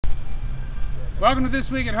Welcome to This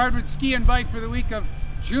Week at Hardwood Ski and Bike for the week of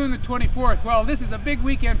June the 24th. Well, this is a big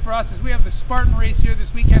weekend for us as we have the Spartan Race here this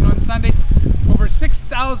weekend on Sunday. Over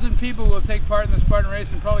 6,000 people will take part in the Spartan Race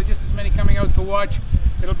and probably just as many coming out to watch.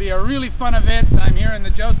 It'll be a really fun event. I'm here in the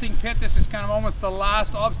jousting pit. This is kind of almost the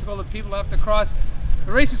last obstacle that people have to cross.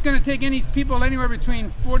 The race is going to take people anywhere between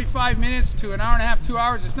 45 minutes to an hour and a half, 2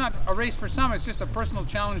 hours. It's not a race for some, it's just a personal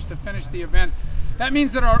challenge to finish the event. That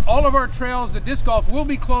means that all of our trails, the disc golf, will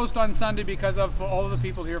be closed on Sunday because of all of the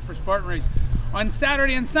people here for Spartan Race. On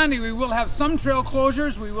Saturday and Sunday we will have some trail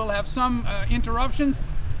closures, we will have some interruptions.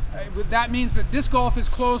 That means that disc golf is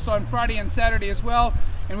closed on Friday and Saturday as well.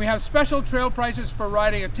 And we have special trail prices for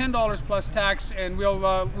riding at $10 plus tax, and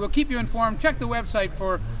we'll keep you informed. Check the website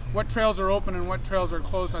for what trails are open and what trails are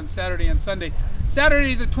closed on Saturday and Sunday.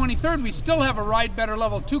 Saturday the 23rd we still have a Ride Better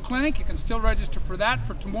Level 2 clinic. You can still register for that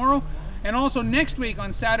for tomorrow. And also next week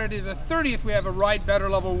on Saturday the 30th we have a Ride Better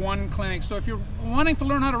Level 1 clinic. So if you're wanting to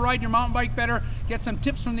learn how to ride your mountain bike better, get some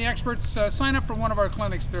tips from the experts, sign up for one of our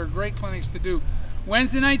clinics. They're great clinics to do.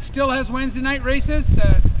 Wednesday night still has Wednesday night races.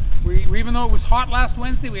 Even though it was hot last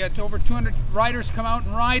Wednesday, we had over 200 riders come out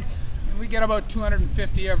and ride, and we get about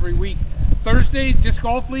 250 every week. Thursday, Disc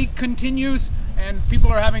Golf League continues, and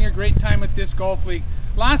people are having a great time with Disc Golf League.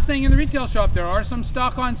 Last thing in the retail shop, there are some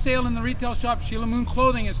stock on sale in the retail shop. Sheila Moon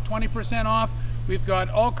Clothing is 20% off. We've got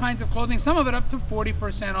all kinds of clothing, some of it up to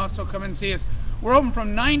 40% off, so come and see us. We're open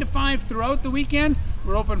from 9 to 5 throughout the weekend.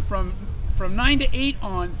 We're open from 9 to 8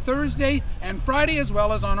 on Thursday and Friday, as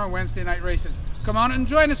well as on our Wednesday night races. Come on and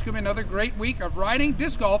join us. It's going to be another great week of riding,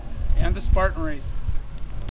 disc golf, and the Spartan Race.